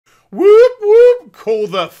Whoop, whoop. Call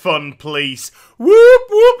the fun police. Whoop,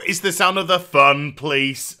 whoop. It's the sound of the fun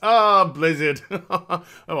police. Ah, Blizzard. Oh,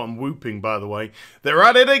 I'm whooping, by the way. They're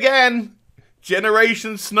at it again.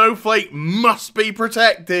 Generation Snowflake must be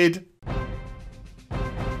protected.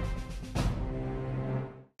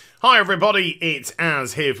 Hi everybody, it's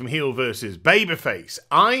Az here from HeelvsBabyface.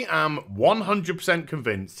 I am 100%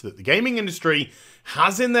 convinced that the gaming industry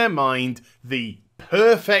has in their mind the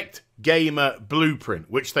perfect gamer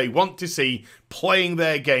blueprint, which they want to see playing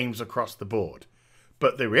their games across the board.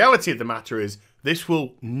 But the reality of the matter is, this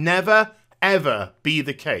will never, ever be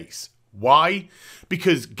the case. Why?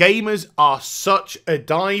 Because gamers are such a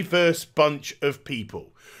diverse bunch of people.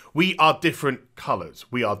 We are different colours,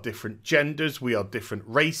 we are different genders, we are different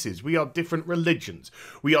races, we are different religions,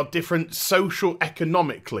 we are different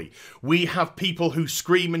socio-economically. We have people who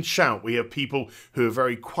scream and shout, we have people who are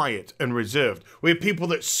very quiet and reserved, we have people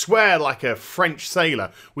that swear like a French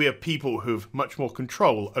sailor, we have people who have much more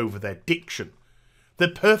control over their diction. The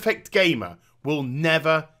perfect gamer will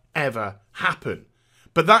never, ever happen.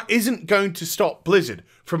 But that isn't going to stop Blizzard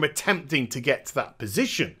from attempting to get to that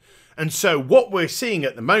position. And so what we're seeing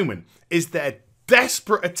at the moment is their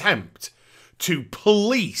desperate attempt to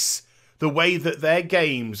police the way that their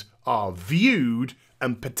games are viewed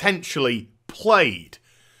and potentially played.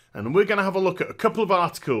 And we're going to have a look at a couple of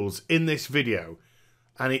articles in this video,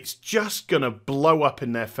 and it's just going to blow up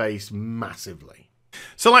in their face massively.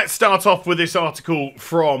 So let's start off with this article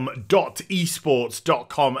from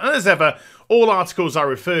 .esports.com. And as ever, all articles I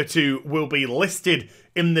refer to will be listed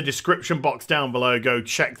in the description box down below. Go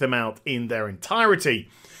check them out in their entirety.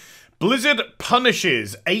 Blizzard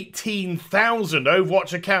punishes 18,000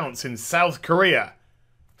 Overwatch accounts in South Korea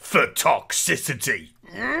for toxicity.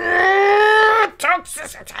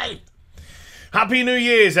 Toxicity! Happy New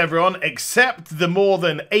Year's, everyone, except the more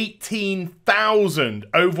than 18,000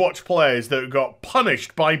 Overwatch players that got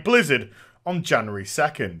punished by Blizzard on January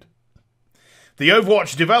 2nd. The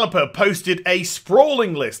Overwatch developer posted a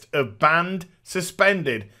sprawling list of banned,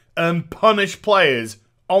 suspended, and punished players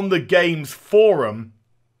on the game's forum.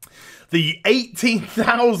 The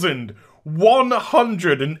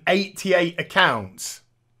 18,188 accounts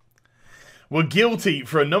were guilty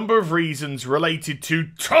for a number of reasons related to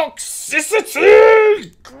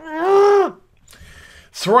toxicity!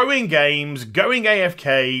 Throwing games, going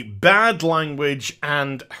AFK, bad language,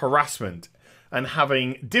 and harassment, and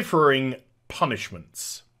having differing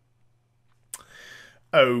punishments.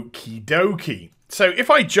 Okie dokie. So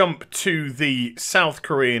if I jump to the South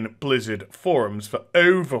Korean Blizzard forums for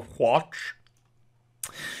Overwatch,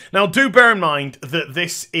 now do bear in mind that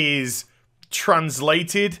this is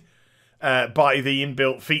translated by the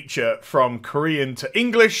inbuilt feature from Korean to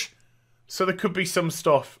English, so there could be some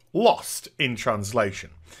stuff lost in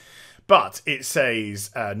translation. But it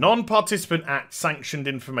says non-participant act sanctioned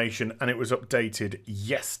information, and it was updated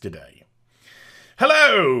yesterday.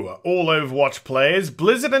 Hello, all Overwatch players.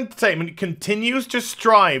 Blizzard Entertainment continues to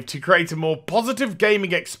strive to create a more positive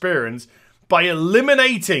gaming experience by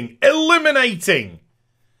eliminating the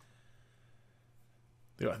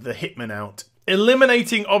hitman out.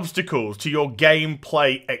 Eliminating obstacles to your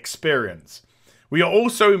gameplay experience. We are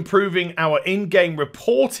also improving our in-game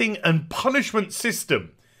reporting and punishment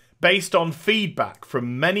system based on feedback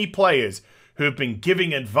from many players who have been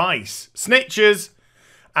giving advice, snitches,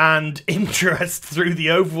 and interest through the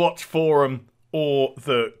Overwatch forum or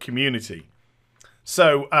the community.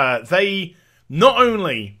 So they not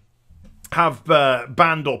only have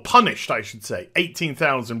banned or punished, I should say,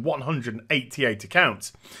 18,188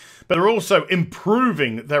 accounts, but are also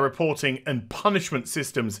improving their reporting and punishment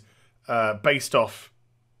systems based off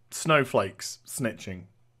snowflakes snitching.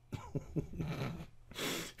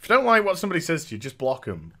 If you don't like what somebody says to you, just block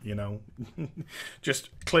them, you know. Just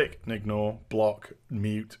click and ignore, block,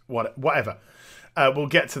 mute, whatever. We'll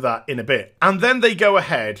get to that in a bit. And then they go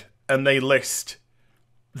ahead and they list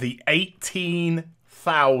the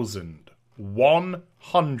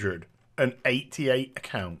 18,188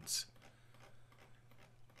 accounts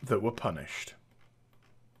that were punished.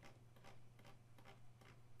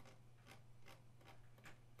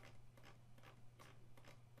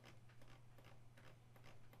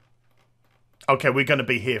 Okay, we're going to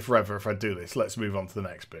be here forever if I do this. Let's move on to the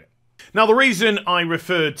next bit. Now, the reason I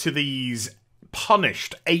referred to these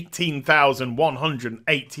punished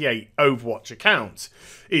 18,188 Overwatch accounts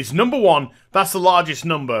is, number one, that's the largest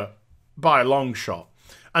number by a long shot.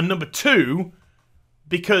 And number two,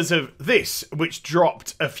 because of this, which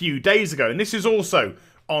dropped a few days ago. And this is also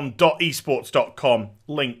on .esports.com,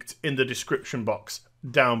 linked in the description box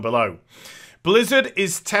down below. Blizzard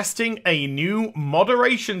is testing a new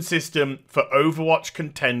moderation system for Overwatch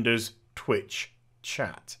Contenders Twitch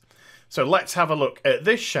chat. So let's have a look at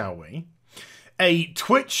this, shall we? A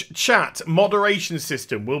Twitch chat moderation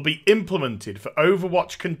system will be implemented for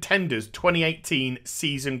Overwatch Contenders 2018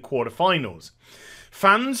 season quarterfinals.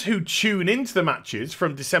 Fans who tune into the matches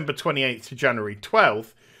from December 28th to January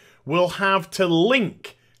 12th will have to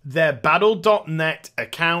link their Battle.net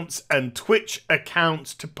accounts and Twitch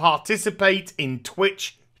accounts to participate in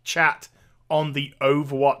Twitch chat on the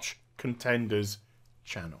Overwatch Contenders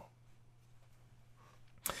channel.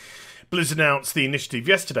 Blizzard announced the initiative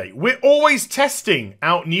yesterday. We're always testing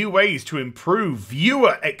out new ways to improve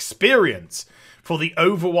viewer experience for the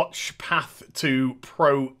Overwatch Path to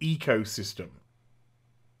Pro ecosystem.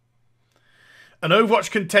 An Overwatch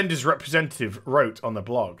Contenders representative wrote on the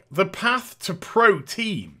blog, the Path to Pro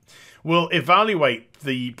team will evaluate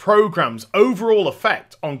the program's overall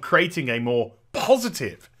effect on creating a more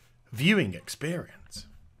positive viewing experience.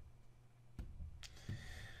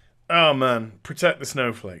 Oh man, protect the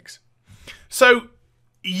snowflakes. So,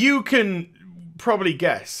 you can probably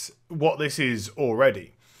guess what this is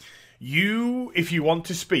already. You, if you want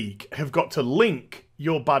to speak, have got to link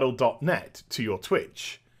your Battle.net to your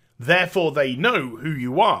Twitch. Therefore, they know who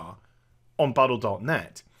you are on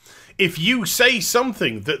Battle.net. If you say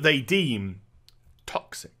something that they deem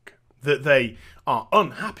toxic, that they are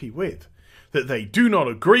unhappy with, that they do not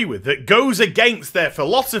agree with, that goes against their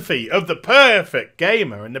philosophy of the perfect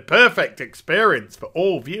gamer and the perfect experience for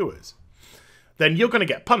all viewers, then you're going to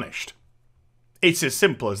get punished. It's as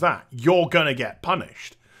simple as that. You're going to get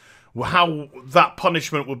punished. How that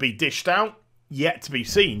punishment will be dished out, yet to be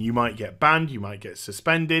seen. You might get banned, you might get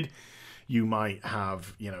suspended, you might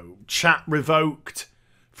have, chat revoked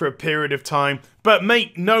for a period of time. But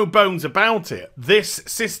make no bones about it, this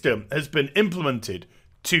system has been implemented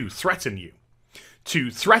to threaten you. To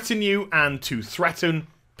threaten you and to threaten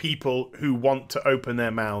people who want to open their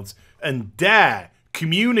mouths and dare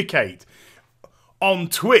communicate on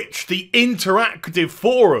Twitch, the interactive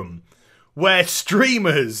forum where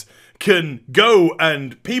streamers can go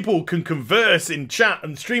and people can converse in chat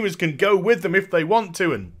and streamers can go with them if they want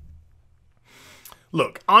to. And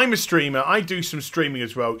look, I'm a streamer. I do some streaming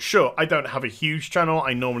as well. Sure, I don't have a huge channel.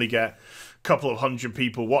 I normally get a couple of hundred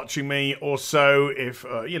people watching me or so, if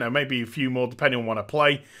maybe a few more depending on what I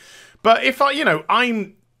play. But if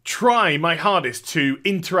I'm try my hardest to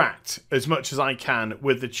interact as much as I can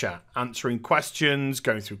with the chat, answering questions,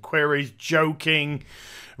 going through queries, joking,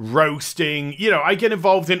 roasting. I get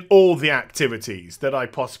involved in all the activities that I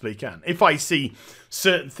possibly can. If I see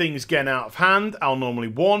certain things getting out of hand, I'll normally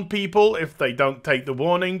warn people. If they don't take the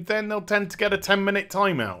warning, then they'll tend to get a 10-minute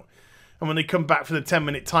timeout. And when they come back for the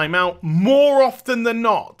 10-minute timeout, more often than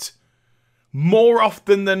not,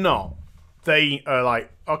 they are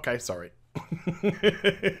like, okay, sorry.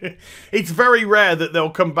 It's very rare that they'll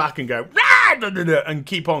come back and go and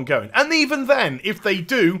keep on going. And even then, if they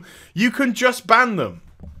do, you can just ban them.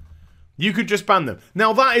 You could just ban them.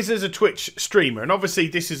 Now, that is as a Twitch streamer, and obviously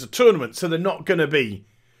this is a tournament, so they're not going to be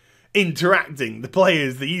interacting. The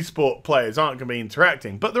players, the eSport players, aren't going to be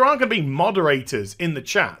interacting, but there are going to be moderators in the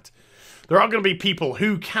chat. There are going to be people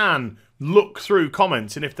who can look through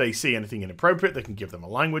comments, and if they see anything inappropriate, they can give them a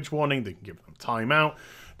language warning, they can give them timeout,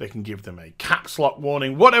 they can give them a caps lock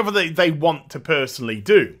warning, whatever they want to personally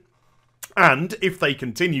do. And if they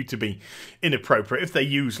continue to be inappropriate, if they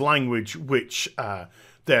use language which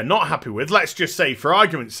they're not happy with, let's just say, for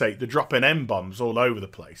argument's sake, they're dropping M-bombs all over the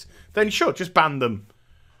place, then sure, just ban them.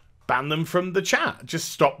 Ban them from the chat. Just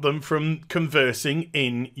stop them from conversing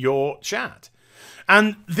in your chat.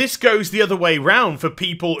 And this goes the other way round for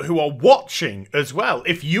people who are watching as well.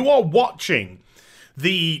 If you are watching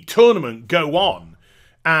the tournament go on,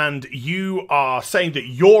 and you are saying that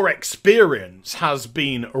your experience has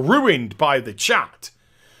been ruined by the chat.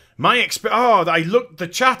 I looked the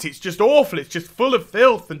chat, it's just awful, it's just full of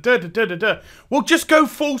filth and da-da-da-da-da. Well, just go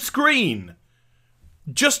full screen.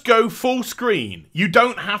 Just go full screen. You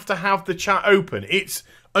don't have to have the chat open. It's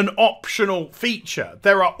an optional feature.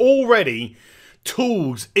 There are already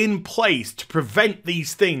tools in place to prevent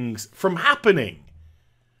these things from happening.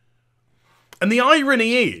 And the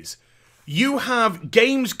irony is, you have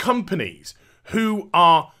games companies who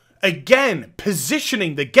are, again,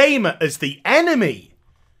 positioning the gamer as the enemy.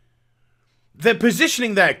 They're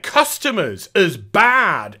positioning their customers as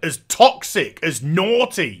bad, as toxic, as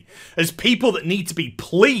naughty, as people that need to be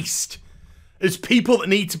policed, as people that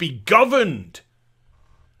need to be governed.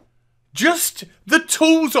 Just the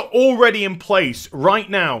tools are already in place right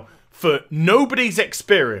now for nobody's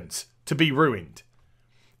experience to be ruined.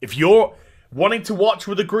 If you're wanting to watch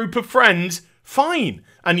with a group of friends, fine.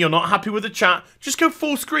 And you're not happy with the chat, just go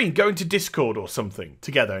full screen, go into Discord or something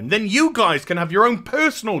together. And then you guys can have your own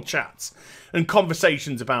personal chats and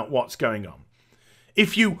conversations about what's going on.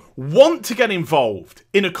 If you want to get involved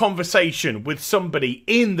in a conversation with somebody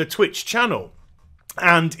in the Twitch channel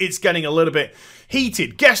and it's getting a little bit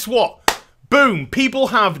heated, guess what? Boom, people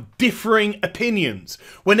have differing opinions.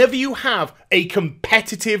 Whenever you have a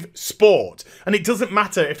competitive sport, and it doesn't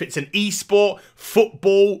matter if it's an esport,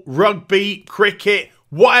 football, rugby, cricket,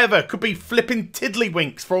 whatever, could be flipping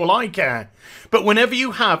tiddlywinks for all I care. But whenever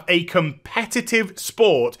you have a competitive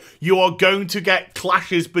sport, you are going to get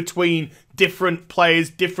clashes between different players,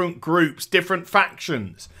 different groups, different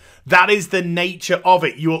factions. That is the nature of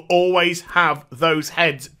it. You will always have those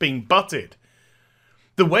heads being butted.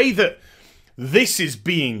 The way that this is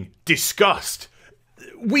being discussed,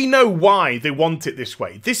 we know why they want it this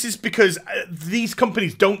way. This is because these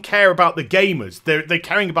companies don't care about the gamers. They're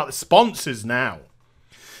caring about the sponsors now.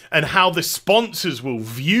 And how the sponsors will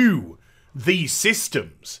view these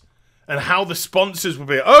systems. And how the sponsors will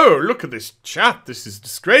be, oh, look at this chat. This is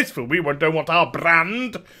disgraceful. We don't want our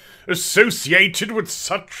brand associated with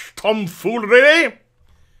such tomfoolery.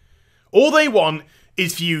 All they want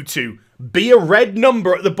is for you to be a red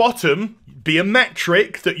number at the bottom, be a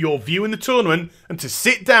metric that you're viewing the tournament, and to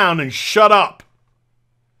sit down and shut up.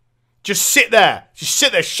 Just sit there. Just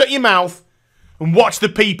sit there, shut your mouth, and watch the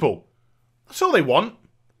people. That's all they want.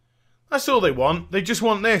 That's all they want. They just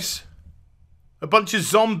want this. A bunch of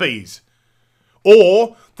zombies.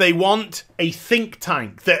 Or they want a think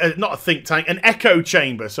tank. Not a think tank, an echo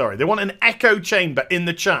chamber, sorry. They want an echo chamber in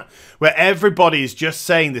the chat where everybody is just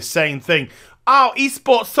saying the same thing. Oh,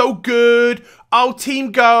 esports so good. Oh,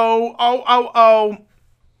 team go. Oh.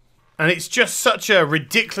 And it's just such a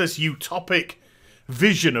ridiculous, utopic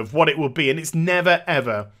vision of what it will be. And it's never,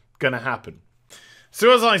 ever going to happen.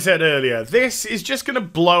 So as I said earlier, this is just going to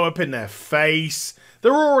blow up in their face.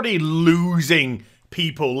 They're already losing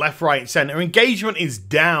people left, right, and centre. Engagement is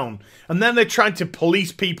down. And then they're trying to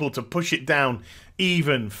police people to push it down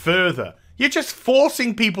even further. You're just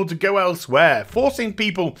forcing people to go elsewhere. Forcing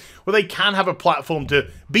people where they can have a platform to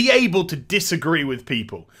be able to disagree with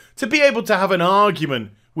people. To be able to have an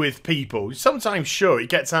argument with people. Sometimes, sure, it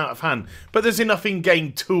gets out of hand. But there's enough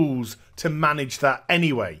in-game tools to manage that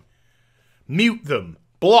anyway. Mute them.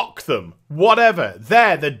 Block them. Whatever.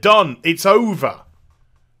 There, they're done. It's over.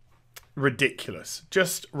 Ridiculous.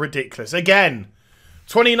 Just ridiculous. Again,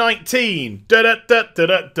 2019.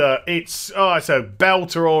 It's a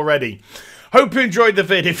belter already. Hope you enjoyed the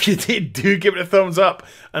vid. If you did, do give it a thumbs up.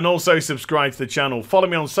 And also subscribe to the channel. Follow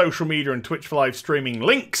me on social media and Twitch for live streaming.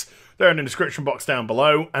 Links, they're in the description box down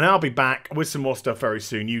below. And I'll be back with some more stuff very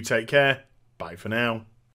soon. You take care. Bye for now.